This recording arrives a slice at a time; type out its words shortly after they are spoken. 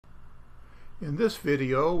In this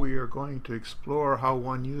video, we are going to explore how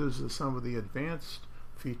one uses some of the advanced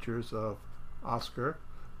features of Oscer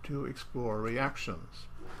to explore reactions.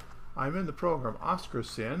 I'm in the program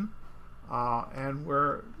Oscer, and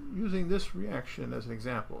we're using this reaction as an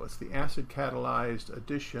example. It's the acid-catalyzed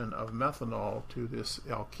addition of methanol to this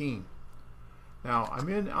alkene. Now, I'm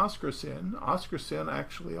in Oscer. Oscer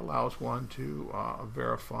actually allows one to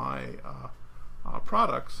verify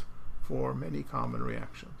products for many common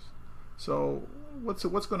reactions. So what's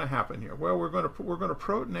going to happen here? Well, we're going to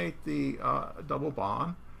protonate the double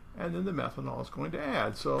bond, and then the methanol is going to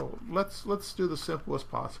add. So let's do the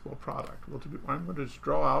simplest possible product. I'm going to just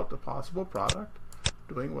draw out the possible product,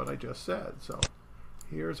 doing what I just said. So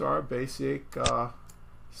here's our basic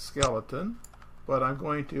skeleton, but I'm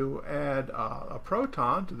going to add a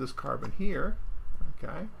proton to this carbon here.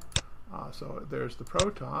 Okay, so there's the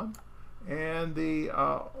proton, and the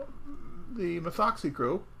methoxy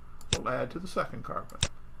group will add to the second carbon.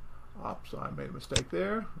 So I made a mistake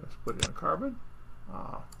there. Let's put in a carbon.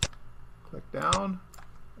 Click down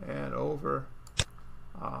and over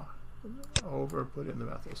put in the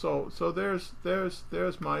methyl. So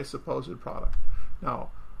there's my supposed product.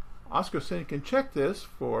 Now, Oscer can check this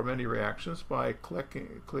for many reactions by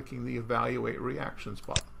clicking the Evaluate Reactions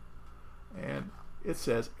button, and it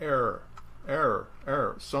says error, error,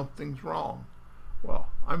 error. Something's wrong. Well,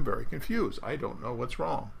 I'm very confused. I don't know what's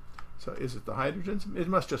wrong. So is it the hydrogens? It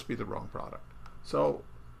must just be the wrong product. So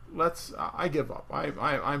I give up.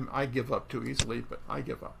 I give up too easily, but I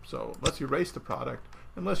give up. So let's erase the product,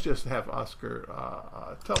 and let's just have Oscer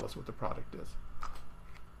tell us what the product is.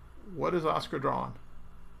 What is Oscer drawn?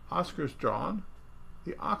 Oscer's drawn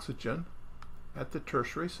the oxygen at the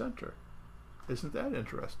tertiary center. Isn't that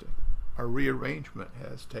interesting? A rearrangement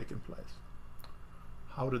has taken place.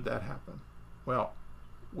 How did that happen? Well,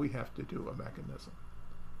 we have to do a mechanism.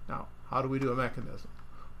 Now, how do we do a mechanism?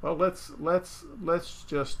 Well, let's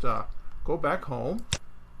just go back home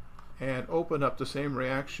and open up the same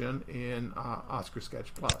reaction in Oscer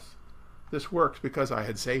Sketch Plus. This works because I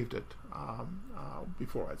had saved it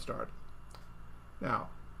before I started. Now,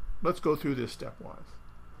 let's go through this stepwise.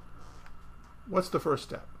 What's the first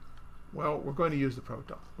step? Well, we're going to use the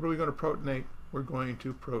proton. What are we going to protonate? We're going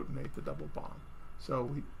to protonate the double bond. So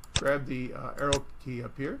we grab the arrow key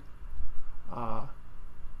up here.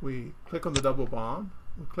 We click on the double bond,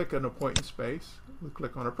 we click on a point in space, we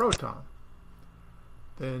click on a proton.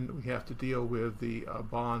 Then we have to deal with the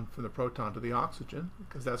bond from the proton to the oxygen,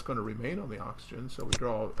 because that's going to remain on the oxygen, so we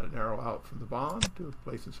draw an arrow out from the bond to a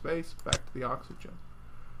place in space, back to the oxygen.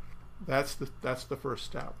 That's the first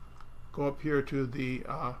step. Go up here to the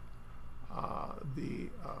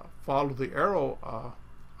follow the arrow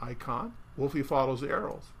icon. Wolfie follows the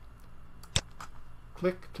arrows.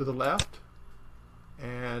 Click to the left,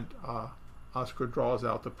 and Oscer draws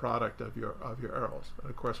out the product of your arrows. And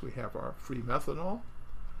of course, we have our free methanol,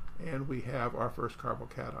 and we have our first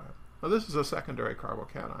carbocation. Now, this is a secondary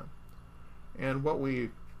carbocation, and what we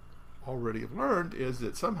already have learned is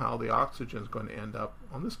that somehow the oxygen is going to end up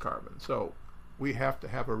on this carbon. So we have to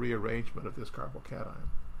have a rearrangement of this carbocation.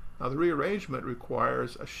 Now, the rearrangement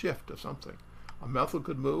requires a shift of something. A methyl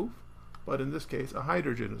could move, but in this case, a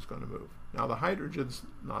hydrogen is going to move. Now, the hydrogen's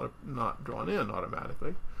not drawn in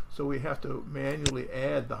automatically, so we have to manually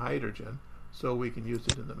add the hydrogen so we can use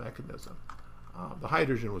it in the mechanism. The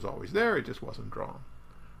hydrogen was always there, it just wasn't drawn.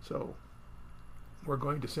 So we're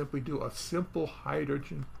going to simply do a simple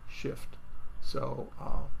hydrogen shift. So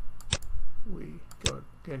we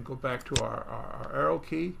go back to our arrow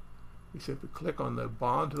key. We simply click on the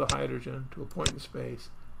bond to the hydrogen to a point in space,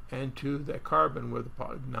 and to the carbon with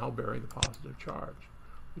now bearing the positive charge.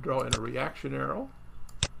 We draw in a reaction arrow,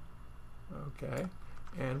 okay,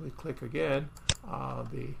 and we click again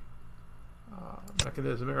the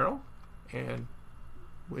mechanism arrow, and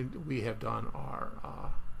we have done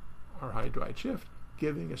our hydride shift,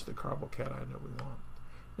 giving us the carbocation that we want.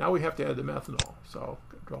 Now we have to add the methanol, so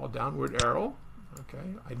draw a downward arrow.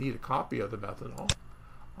 Okay, I need a copy of the methanol,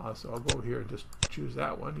 so I'll go here and just choose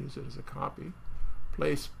that one, use it as a copy.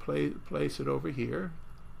 Place it over here.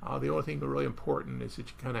 The only thing really important is that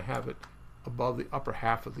you kind of have it above the upper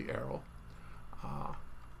half of the arrow.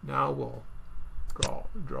 Now we'll draw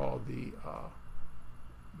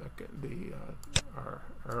our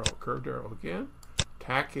arrow, curved arrow again,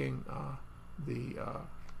 tacking the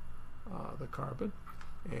carbon,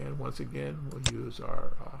 and once again we'll use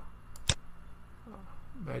our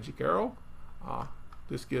magic arrow.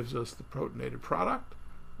 This gives us the protonated product.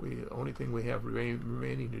 The only thing we have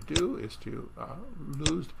remaining to do is to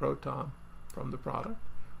lose the proton from the product.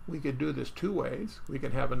 We could do this two ways. We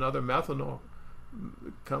can have another methanol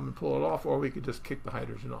come and pull it off, or we could just kick the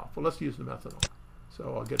hydrogen off. Well, let's use the methanol.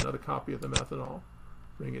 So I'll get another copy of the methanol,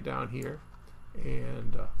 bring it down here,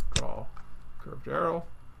 and draw a curved arrow.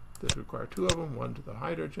 This requires two of them, one to the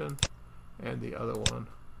hydrogen and the other one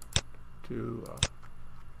to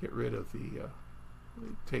get rid of the,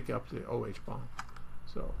 take up the OH bond.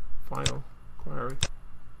 So final query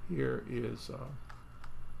here is,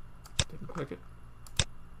 didn't click it.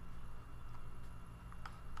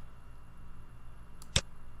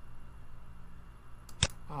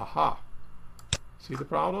 Aha! See the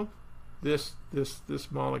problem? This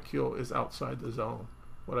molecule is outside the zone.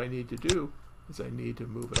 What I need to do is I need to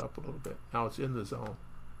move it up a little bit. Now it's in the zone,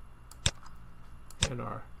 and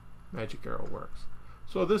our magic arrow works.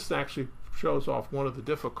 So this actually shows off one of the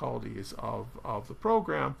difficulties of the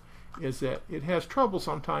program, is that it has trouble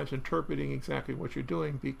sometimes interpreting exactly what you're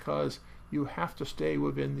doing because you have to stay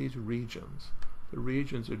within these regions. The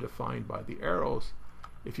regions are defined by the arrows.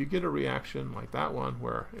 If you get a reaction like that one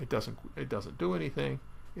where it doesn't do anything,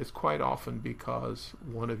 it's quite often because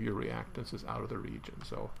one of your reactants is out of the region.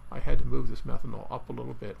 So I had to move this methanol up a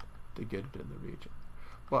little bit to get it in the region.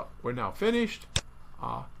 But we're now finished.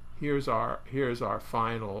 Here's our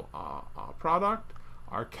final product.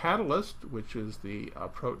 Our catalyst, which is the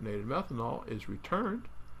protonated methanol, is returned.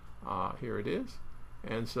 Here it is.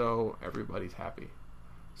 And so everybody's happy.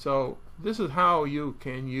 So this is how you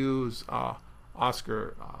can use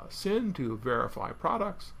Oscer SYN to verify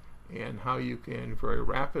products, and how you can very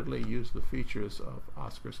rapidly use the features of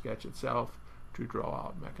Oscer Sketch itself to draw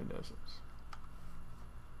out mechanisms.